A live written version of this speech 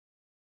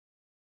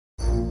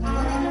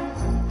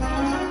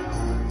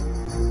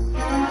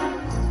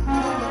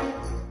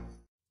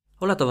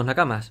Hola a todos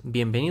nakamas,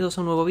 bienvenidos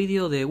a un nuevo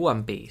vídeo de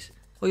One Piece.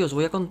 Hoy os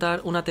voy a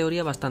contar una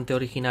teoría bastante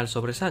original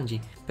sobre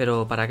Sanji,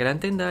 pero para que la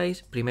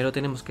entendáis, primero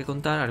tenemos que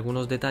contar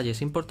algunos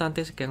detalles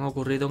importantes que han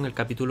ocurrido en el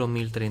capítulo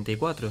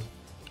 1034.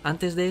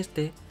 Antes de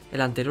este,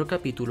 el anterior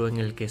capítulo en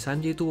el que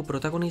Sanji tuvo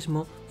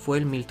protagonismo fue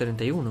el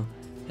 1031,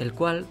 el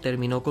cual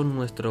terminó con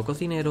nuestro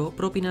cocinero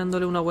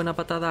propinándole una buena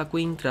patada a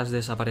Queen tras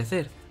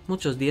desaparecer.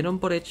 Muchos dieron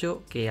por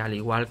hecho que, al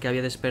igual que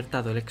había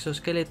despertado el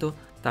exoesqueleto,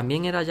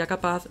 también era ya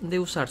capaz de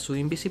usar su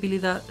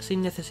invisibilidad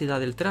sin necesidad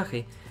del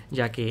traje,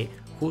 ya que,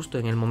 justo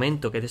en el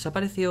momento que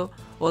desapareció,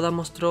 Oda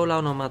mostró la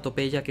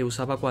onomatopeya que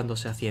usaba cuando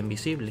se hacía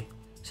invisible.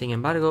 Sin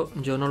embargo,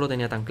 yo no lo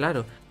tenía tan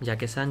claro, ya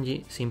que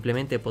Sanji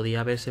simplemente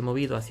podía haberse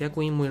movido hacia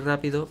Queen muy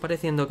rápido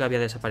pareciendo que había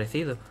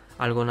desaparecido,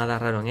 algo nada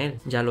raro en él,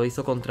 ya lo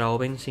hizo contra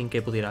Oben sin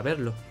que pudiera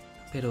verlo.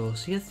 Pero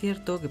sí es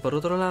cierto que por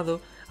otro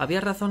lado,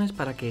 había razones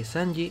para que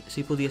Sanji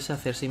sí pudiese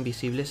hacerse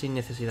invisible sin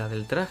necesidad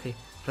del traje,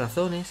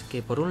 razones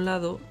que por un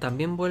lado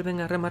también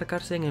vuelven a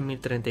remarcarse en el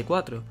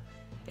 1034.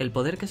 El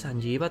poder que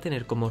Sanji iba a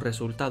tener como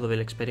resultado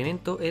del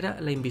experimento era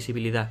la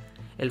invisibilidad.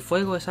 El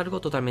fuego es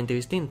algo totalmente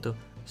distinto.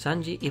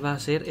 Sanji iba a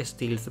ser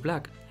Stealth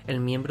Black,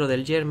 el miembro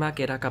del Yerma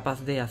que era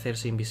capaz de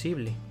hacerse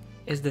invisible.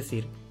 Es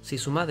decir, si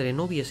su madre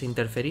no hubiese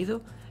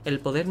interferido, el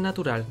poder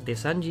natural de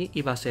Sanji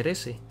iba a ser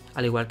ese,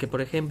 al igual que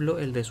por ejemplo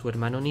el de su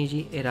hermano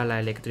Niji era la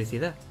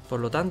electricidad. Por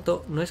lo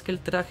tanto, no es que el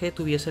traje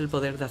tuviese el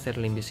poder de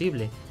hacerle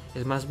invisible,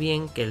 es más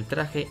bien que el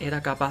traje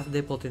era capaz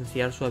de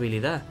potenciar su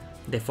habilidad,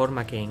 de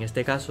forma que en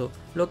este caso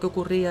lo que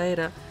ocurría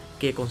era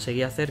que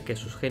conseguía hacer que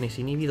sus genes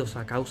inhibidos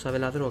a causa de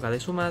la droga de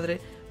su madre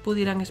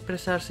pudieran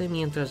expresarse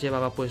mientras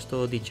llevaba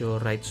puesto dicho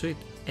Right Suit.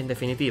 En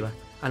definitiva,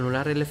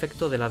 anular el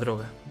efecto de la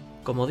droga.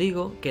 Como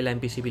digo, que la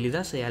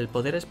invisibilidad sea el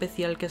poder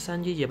especial que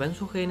Sanji lleva en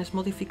sus genes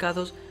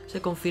modificados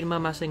se confirma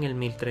más en el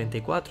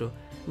 1034,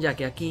 ya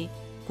que aquí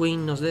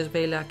Queen nos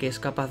desvela que es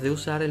capaz de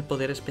usar el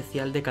poder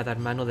especial de cada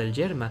hermano del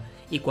Yerma,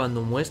 y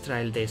cuando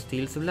muestra el de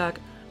Stealth Black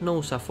no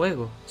usa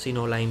fuego,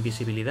 sino la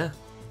invisibilidad.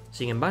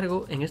 Sin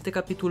embargo, en este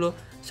capítulo,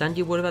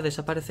 Sanji vuelve a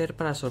desaparecer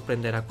para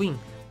sorprender a Queen,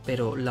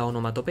 pero la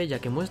onomatopeya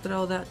que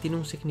muestra Oda tiene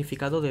un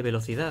significado de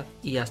velocidad,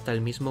 y hasta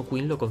el mismo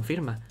Queen lo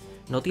confirma.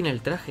 No tiene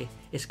el traje,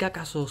 ¿es que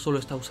acaso solo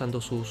está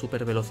usando su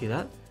super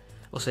velocidad?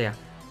 O sea,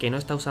 que no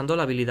está usando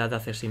la habilidad de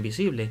hacerse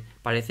invisible,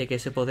 parece que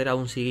ese poder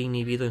aún sigue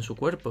inhibido en su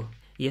cuerpo.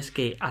 Y es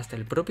que hasta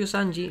el propio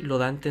Sanji lo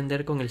da a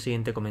entender con el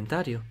siguiente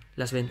comentario.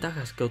 Las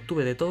ventajas que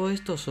obtuve de todo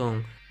esto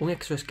son un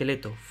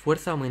exoesqueleto,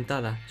 fuerza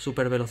aumentada,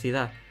 super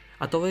velocidad.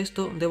 A todo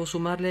esto debo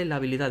sumarle la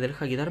habilidad del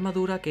Haki de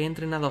armadura que he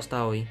entrenado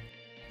hasta hoy.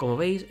 Como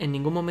veis, en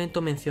ningún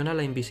momento menciona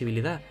la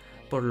invisibilidad,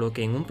 por lo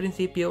que en un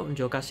principio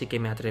yo casi que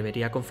me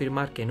atrevería a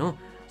confirmar que no,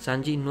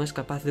 Sanji no es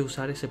capaz de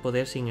usar ese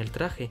poder sin el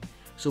traje.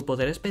 Su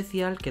poder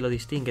especial, que lo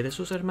distingue de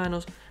sus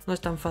hermanos, no es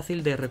tan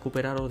fácil de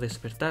recuperar o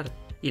despertar.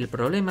 Y el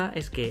problema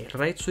es que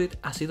Right Suit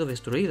ha sido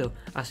destruido,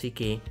 así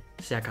que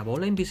 ¿se acabó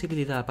la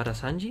invisibilidad para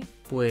Sanji?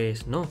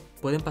 Pues no,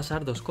 pueden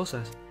pasar dos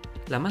cosas.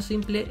 La más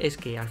simple es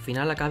que al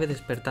final acabe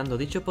despertando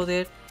dicho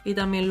poder y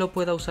también lo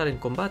pueda usar en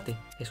combate.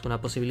 Es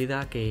una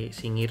posibilidad que,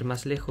 sin ir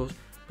más lejos,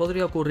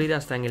 podría ocurrir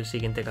hasta en el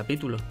siguiente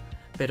capítulo.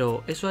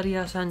 Pero eso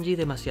haría a Sanji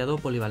demasiado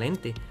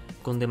polivalente,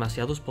 con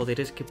demasiados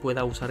poderes que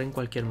pueda usar en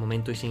cualquier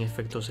momento y sin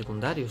efectos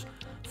secundarios.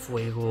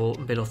 Fuego,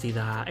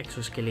 velocidad,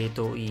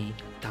 exoesqueleto y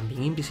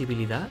también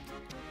invisibilidad.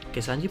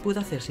 Que Sanji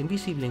pueda hacerse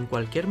invisible en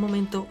cualquier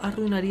momento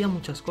arruinaría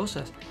muchas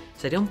cosas.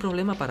 Sería un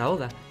problema para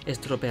Oda,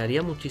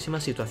 estropearía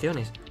muchísimas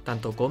situaciones,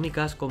 tanto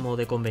cómicas como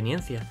de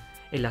conveniencia,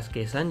 en las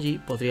que Sanji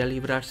podría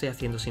librarse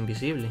haciéndose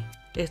invisible.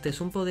 Este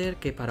es un poder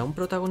que para un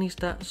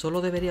protagonista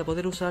solo debería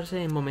poder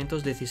usarse en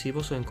momentos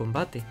decisivos o en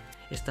combate.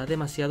 Está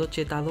demasiado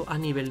chetado a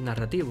nivel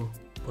narrativo.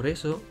 Por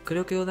eso,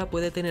 creo que Oda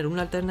puede tener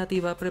una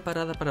alternativa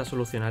preparada para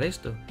solucionar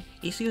esto.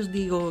 ¿Y si os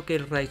digo que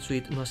el Right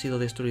Suit no ha sido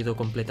destruido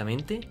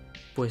completamente?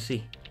 Pues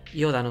sí,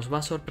 y Oda nos va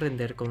a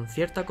sorprender con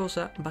cierta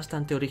cosa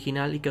bastante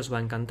original y que os va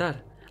a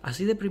encantar.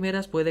 Así de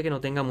primeras puede que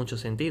no tenga mucho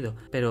sentido,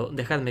 pero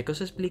dejadme que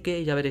os explique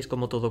y ya veréis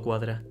cómo todo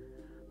cuadra.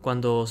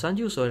 Cuando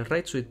Sanji usó el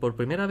Right Suit por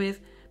primera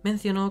vez,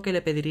 mencionó que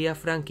le pediría a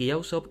Franky y a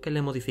Usopp que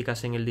le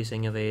modificasen el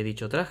diseño de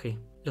dicho traje.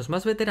 Los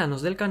más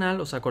veteranos del canal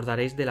os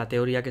acordaréis de la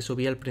teoría que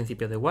subí al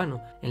principio de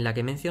Wano, en la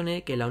que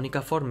mencioné que la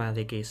única forma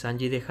de que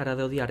Sanji dejara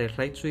de odiar el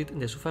Right Suit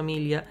de su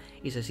familia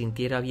y se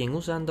sintiera bien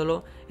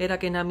usándolo era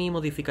que Nami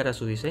modificara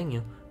su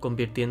diseño,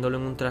 convirtiéndolo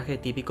en un traje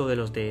típico de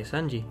los de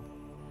Sanji.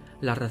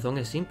 La razón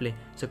es simple,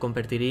 se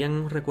convertiría en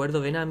un recuerdo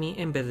de Nami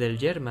en vez del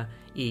Yerma,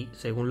 y,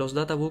 según los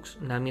databooks,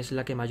 Nami es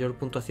la que mayor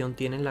puntuación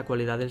tiene en la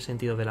cualidad del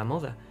sentido de la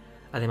moda,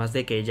 además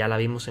de que ya la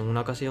vimos en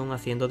una ocasión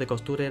haciendo de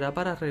costurera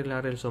para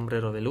arreglar el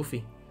sombrero de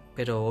Luffy.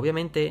 Pero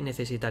obviamente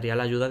necesitaría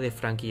la ayuda de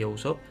Franky y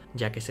Usopp,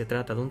 ya que se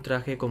trata de un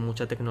traje con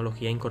mucha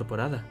tecnología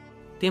incorporada.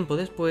 Tiempo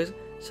después,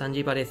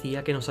 Sanji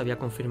parecía que nos había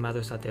confirmado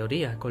esa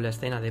teoría con la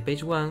escena de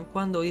Page One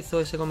cuando hizo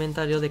ese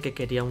comentario de que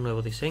quería un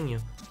nuevo diseño.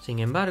 Sin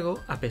embargo,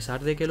 a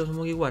pesar de que los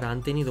Mugiwara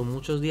han tenido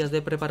muchos días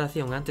de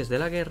preparación antes de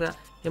la guerra,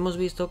 hemos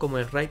visto como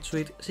el Right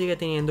Suit sigue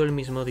teniendo el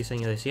mismo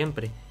diseño de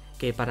siempre,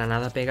 que para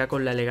nada pega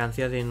con la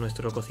elegancia de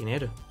nuestro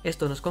cocinero.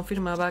 Esto nos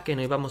confirmaba que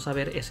no íbamos a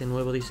ver ese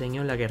nuevo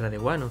diseño en la guerra de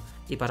Wano,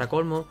 y para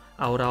colmo,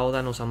 ahora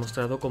Oda nos ha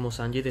mostrado cómo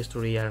Sanji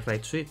destruía el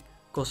Raid Suite,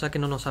 cosa que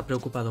no nos ha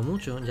preocupado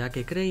mucho, ya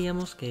que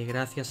creíamos que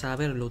gracias a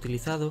haberlo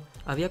utilizado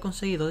había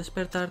conseguido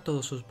despertar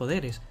todos sus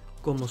poderes,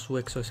 como su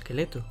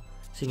exoesqueleto.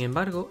 Sin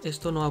embargo,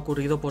 esto no ha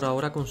ocurrido por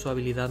ahora con su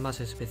habilidad más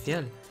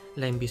especial,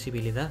 la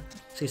invisibilidad.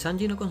 Si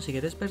Sanji no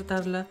consigue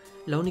despertarla,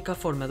 la única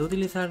forma de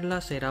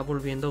utilizarla será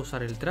volviendo a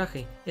usar el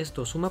traje.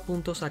 Esto suma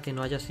puntos a que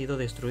no haya sido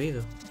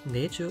destruido.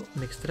 De hecho,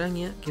 me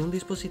extraña que un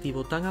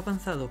dispositivo tan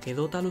avanzado que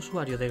dota al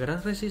usuario de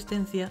gran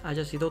resistencia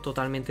haya sido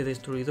totalmente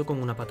destruido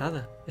con una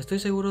patada. Estoy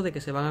seguro de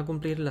que se van a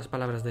cumplir las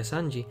palabras de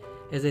Sanji,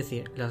 es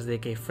decir, las de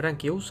que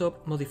Frank y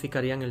Usopp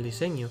modificarían el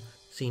diseño.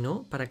 Si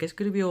no, ¿para qué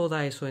escribió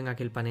Oda eso en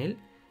aquel panel?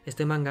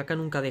 Este mangaka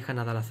nunca deja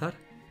nada al azar.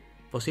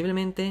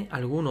 Posiblemente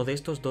alguno de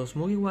estos dos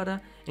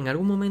Mugiwara en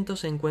algún momento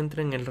se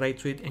encuentre en el Raid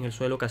Suite en el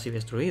suelo casi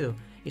destruido,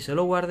 y se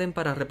lo guarden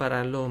para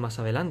repararlo más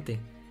adelante.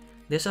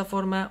 De esa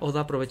forma,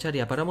 Oda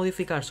aprovecharía para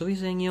modificar su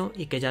diseño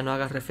y que ya no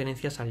haga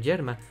referencias al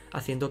yerma,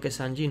 haciendo que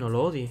Sanji no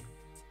lo odie.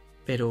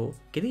 Pero,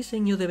 ¿qué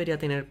diseño debería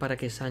tener para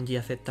que Sanji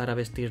aceptara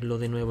vestirlo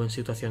de nuevo en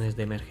situaciones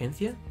de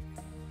emergencia?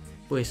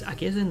 Pues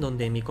aquí es en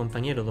donde mi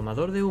compañero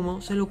Domador de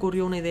Humo se le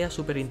ocurrió una idea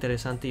súper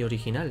interesante y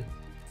original.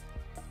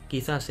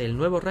 Quizás el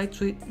nuevo Raid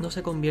Suite no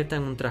se convierta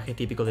en un traje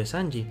típico de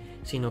Sanji,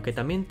 sino que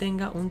también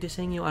tenga un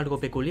diseño algo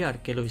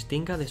peculiar que lo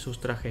distinga de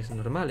sus trajes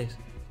normales.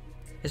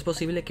 Es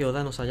posible que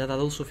Oda nos haya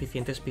dado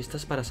suficientes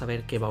pistas para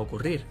saber qué va a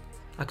ocurrir.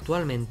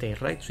 Actualmente, el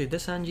Raid Suite de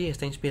Sanji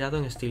está inspirado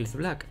en Stealth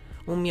Black,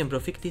 un miembro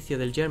ficticio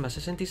del Yerma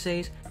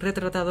 66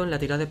 retratado en la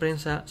tira de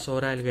prensa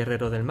Sora el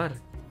Guerrero del Mar.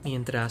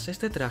 Mientras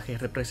este traje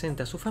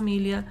representa a su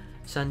familia,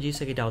 Sanji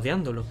seguirá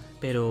odiándolo,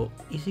 pero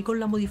 ¿y si con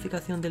la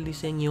modificación del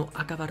diseño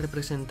acaba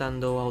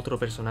representando a otro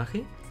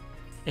personaje?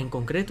 En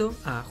concreto,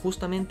 a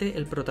justamente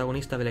el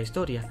protagonista de la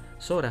historia,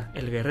 Sora,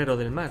 el Guerrero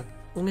del Mar,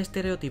 un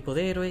estereotipo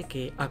de héroe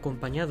que,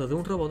 acompañado de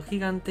un robot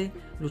gigante,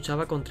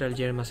 luchaba contra el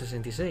Yerma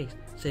 66.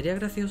 Sería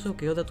gracioso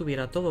que Oda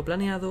tuviera todo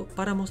planeado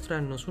para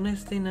mostrarnos una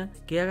escena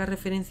que haga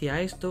referencia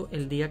a esto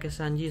el día que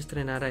Sanji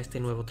estrenara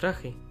este nuevo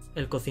traje.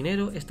 El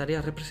cocinero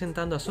estaría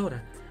representando a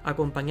Sora,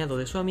 acompañado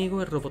de su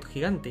amigo el robot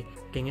gigante,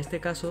 que en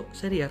este caso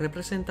sería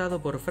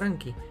representado por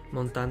Franky,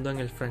 montando en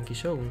el Franky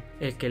Shogun,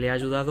 el que le ha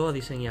ayudado a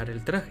diseñar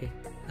el traje.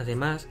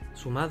 Además,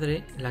 su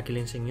madre, la que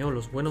le enseñó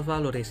los buenos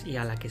valores y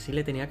a la que sí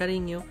le tenía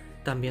cariño,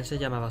 también se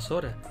llamaba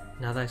Sora,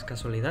 nada es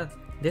casualidad.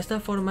 De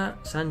esta forma,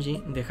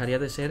 Sanji dejaría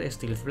de ser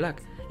Stealth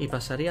Black y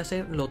pasaría a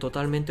ser lo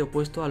totalmente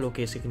opuesto a lo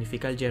que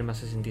significa el Yerma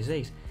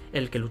 66,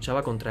 el que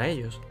luchaba contra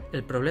ellos.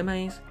 El problema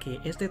es que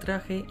este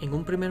traje en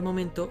un primer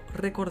momento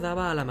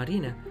recordaba a la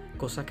marina,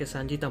 cosa que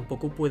Sanji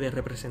tampoco puede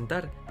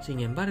representar. Sin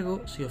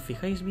embargo, si os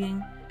fijáis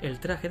bien, el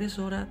traje de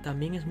Sora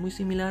también es muy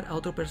similar a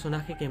otro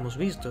personaje que hemos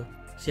visto.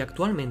 Si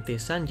actualmente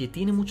Sanji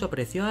tiene mucho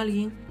aprecio a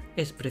alguien,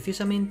 es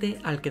precisamente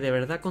al que de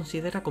verdad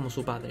considera como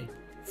su padre,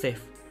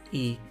 Zeph.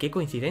 Y qué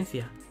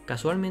coincidencia,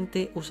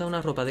 casualmente usa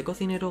una ropa de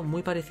cocinero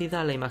muy parecida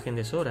a la imagen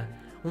de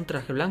Sora, un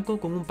traje blanco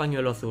con un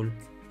pañuelo azul.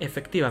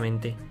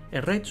 Efectivamente,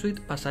 el Raid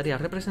Suite pasaría a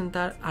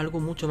representar algo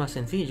mucho más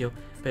sencillo,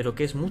 pero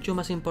que es mucho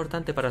más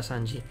importante para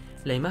Sanji,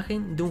 la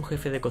imagen de un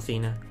jefe de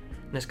cocina.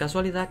 No es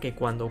casualidad que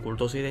cuando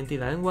ocultó su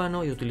identidad en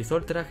Wano y utilizó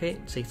el traje,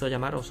 se hizo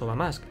llamar Osoba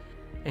Mask.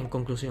 En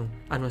conclusión,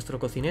 a nuestro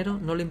cocinero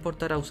no le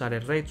importará usar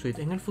el Raid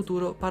Suite en el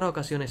futuro para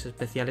ocasiones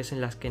especiales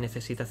en las que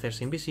necesita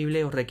hacerse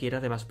invisible o requiera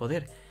de más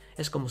poder.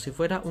 Es como si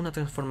fuera una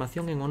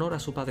transformación en honor a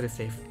su padre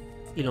Zeph.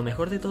 Y lo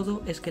mejor de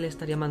todo es que le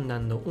estaría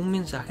mandando un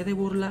mensaje de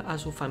burla a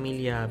su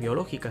familia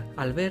biológica,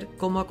 al ver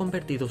cómo ha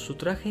convertido su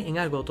traje en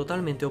algo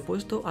totalmente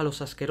opuesto a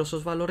los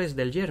asquerosos valores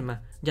del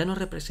yerma. Ya no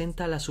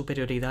representa la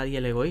superioridad y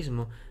el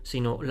egoísmo,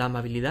 sino la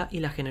amabilidad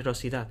y la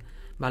generosidad,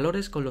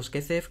 valores con los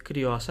que Zeph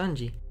crió a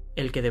Sanji,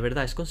 el que de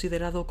verdad es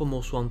considerado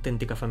como su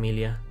auténtica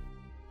familia.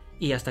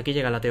 Y hasta aquí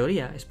llega la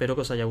teoría, espero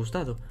que os haya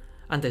gustado.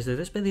 Antes de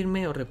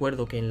despedirme os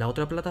recuerdo que en la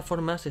otra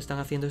plataforma se están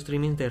haciendo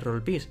streaming de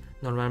roleplays,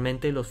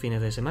 normalmente los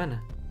fines de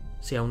semana.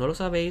 Si aún no lo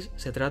sabéis,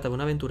 se trata de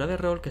una aventura de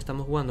rol que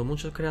estamos jugando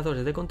muchos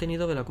creadores de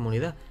contenido de la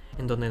comunidad,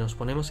 en donde nos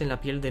ponemos en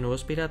la piel de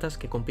nuevos piratas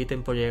que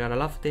compiten por llegar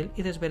al Aftel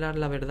y desvelar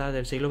la verdad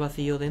del siglo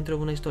vacío dentro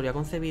de una historia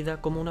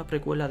concebida como una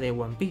precuela de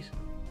One Piece.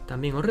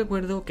 También os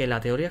recuerdo que la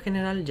teoría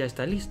general ya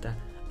está lista.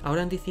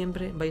 Ahora en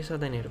diciembre vais a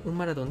tener un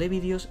maratón de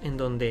vídeos en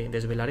donde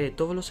desvelaré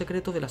todos los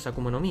secretos de las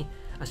Akuma no Mi,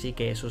 así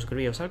que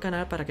suscribíos al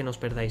canal para que no os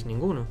perdáis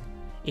ninguno.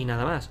 Y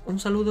nada más, un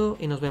saludo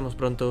y nos vemos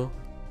pronto.